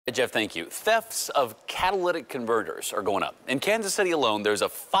Jeff, thank you. Thefts of catalytic converters are going up. In Kansas City alone, there's a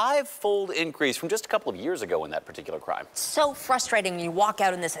 5-fold increase from just a couple of years ago in that particular crime. So frustrating when you walk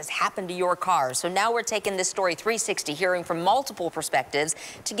out and this has happened to your car. So now we're taking this story 360, hearing from multiple perspectives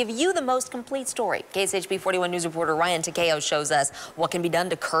to give you the most complete story. KSHB 41 News reporter Ryan Takeo shows us what can be done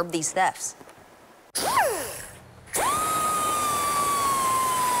to curb these thefts.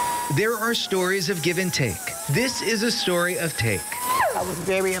 There are stories of give and take. This is a story of take. I was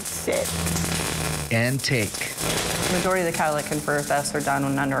very upset. And take. The majority of the catalytic converter thefts are done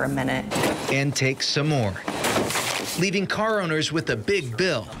in under a minute. And take some more, leaving car owners with a big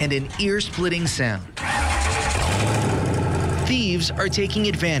bill and an ear-splitting sound. Thieves are taking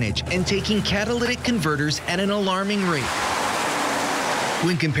advantage and taking catalytic converters at an alarming rate.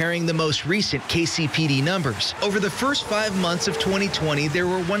 When comparing the most recent KCPD numbers, over the first 5 months of 2020, there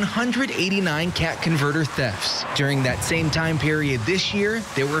were 189 cat converter thefts. During that same time period this year,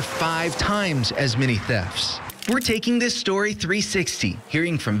 there were 5 times as many thefts. We're taking this story 360,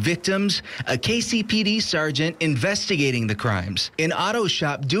 hearing from victims, a KCPD sergeant investigating the crimes, an auto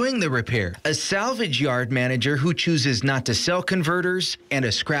shop doing the repair, a salvage yard manager who chooses not to sell converters, and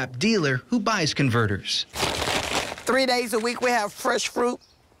a scrap dealer who buys converters. 3 days a week, we have fresh fruit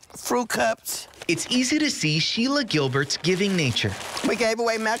cups. It's easy to see Sheila Gilbert's giving nature. We gave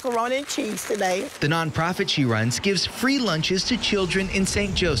away macaroni and cheese today. The nonprofit she runs gives free lunches to children in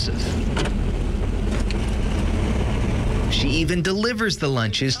St. Joseph. She even delivers the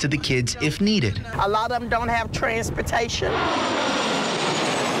lunches to the kids if needed. A lot of them don't have transportation.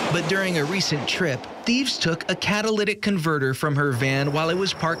 But during a recent trip, thieves took a catalytic converter from her van while it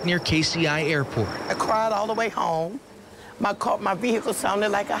was parked near KCI Airport. I cried all the way home. My vehicle sounded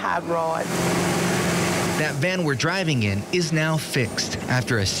like a hot rod. That van we're driving in is now fixed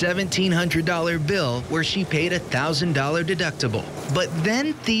after a $1,700 bill where she paid a $1,000 deductible. But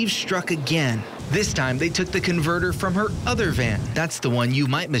then thieves struck again. This time they took the converter from her other van. That's the one you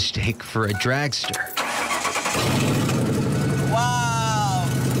might mistake for a dragster.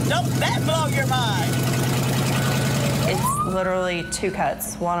 Don't that blow your mind? It's literally 2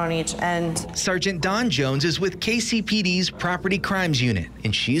 cuts, 1 on each end. Sergeant Dawn Jones is with KCPD's Property Crimes Unit,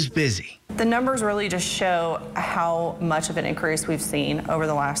 and she's busy. The numbers really just show how much of an increase we've seen over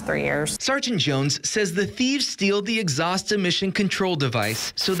the last 3 years. Sergeant Jones says the thieves steal the exhaust emission control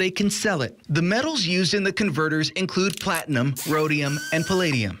device so they can sell it. The metals used in the converters include platinum, rhodium, and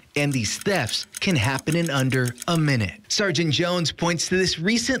palladium. And these thefts can happen in under a minute. Sergeant Jones points to this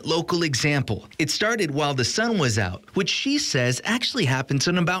recent local example. It started while the sun was out, which she says actually happens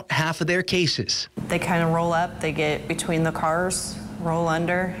in about half of their cases. They kind of roll up, they get between the cars, roll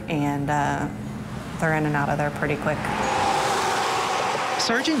under, and they're in and out of there pretty quick.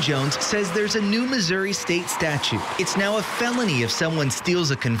 Sergeant Jones says there's a new Missouri state statute. It's now a felony if someone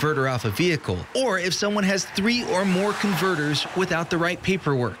steals a converter off a vehicle or if someone has 3 or more converters without the right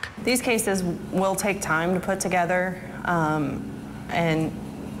paperwork. These cases will take time to put together, and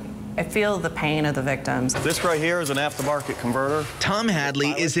I feel the pain of the victims. This right here is an aftermarket converter. Tom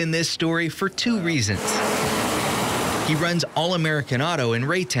Hadley is in this story for 2 reasons. He runs All American Auto in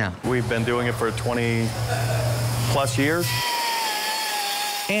Raytown. We've been doing it for 20+ years.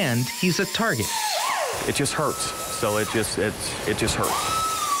 And he's a target. It just hurts. So it just hurts.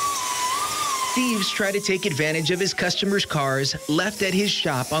 Thieves try to take advantage of his customers' cars left at his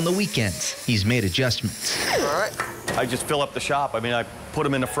shop on the weekends. He's made adjustments. All right. I just fill up the shop. I mean, I put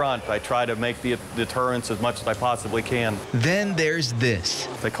them in the front. I try to make the deterrence as much as I possibly can. Then there's this.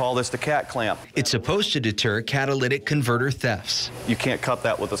 They call this the cat clamp. It's supposed to deter catalytic converter thefts. You can't cut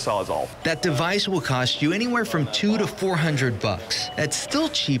that with a Sawzall. That device will cost you anywhere from $200 to $400. That's still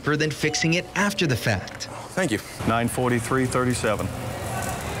cheaper than fixing it after the fact. Thank you. $943.37.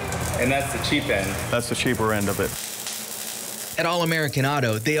 And that's the cheap end. That's the cheaper end of it. At All American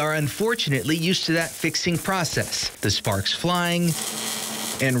Auto, they are unfortunately used to that fixing process. The sparks flying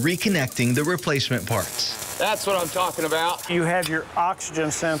and reconnecting the replacement parts. That's what I'm talking about. You have your oxygen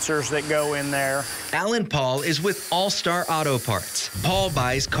sensors that go in there. Alan Paul is with All Star Auto Parts. Paul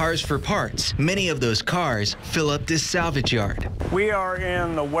buys cars for parts. Many of those cars fill up this salvage yard. We are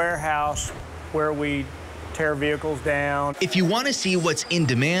in the warehouse where we tear vehicles down. If you want to see what's in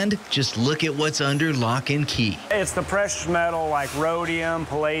demand, just look at what's under lock and key. It's the precious metal like rhodium,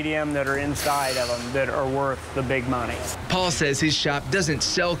 palladium that are inside of them that are worth the big money. Paul says his shop doesn't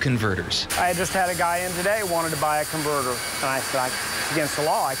sell converters. I just had a guy in today wanted to buy a converter, and I said, it's against the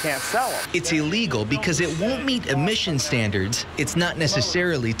law, I can't sell them. It's illegal because it won't meet emission standards. It's not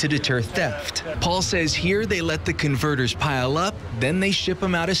necessarily to deter theft. Paul says here they let the converters pile up, then they ship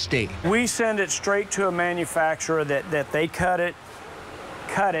them out of state. We send it straight to a manufacturer that they cut it,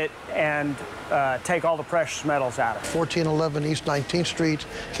 cut it and take all the precious metals out of it. 1411 East 19th Street,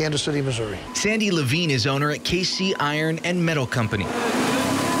 Kansas City, Missouri. Sandy Levine is owner at KC Iron and Metal Company.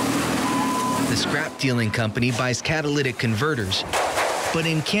 The scrap dealing company buys catalytic converters. But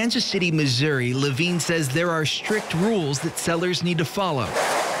in Kansas City, Missouri, Levine says there are strict rules that sellers need to follow.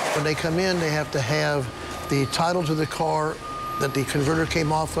 When they come in, they have to have the title to the car that the converter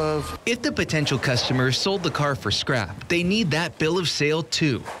came off of. If the potential customer sold the car for scrap, they need that bill of sale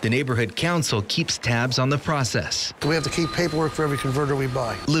too. The neighborhood council keeps tabs on the process. We have to keep paperwork for every converter we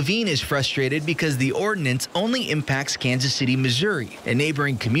buy. Levine is frustrated because the ordinance only impacts Kansas City, Missouri, and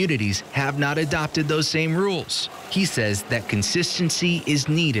neighboring communities have not adopted those same rules. He says that consistency is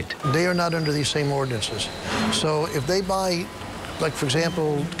needed. They are not under these same ordinances. So if they buy, like for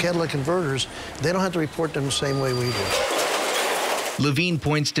example, catalytic converters, they don't have to report them the same way we do. Levine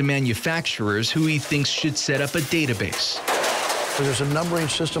points to manufacturers who he thinks should set up a database. There's a numbering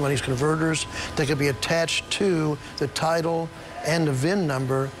system on these converters that could be attached to the title and the VIN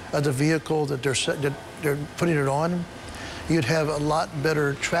number of the vehicle that they're putting it on. You'd have a lot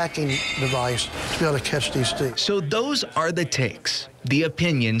better tracking device to be able to catch these things. So those are the takes, the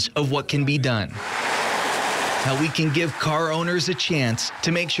opinions of what can be done. How we can give car owners a chance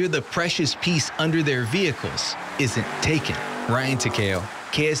to make sure the precious piece under their vehicles isn't taken. Ryan Takeo,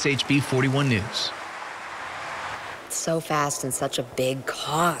 KSHB 41 News. So fast and such a big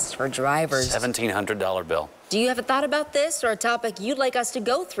cost for drivers. $1,700 bill. Do you have a thought about this or a topic you'd like us to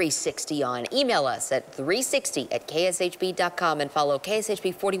go 360 on? Email us at 360@kshb.com and follow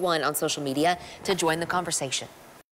KSHB 41 on social media to join the conversation.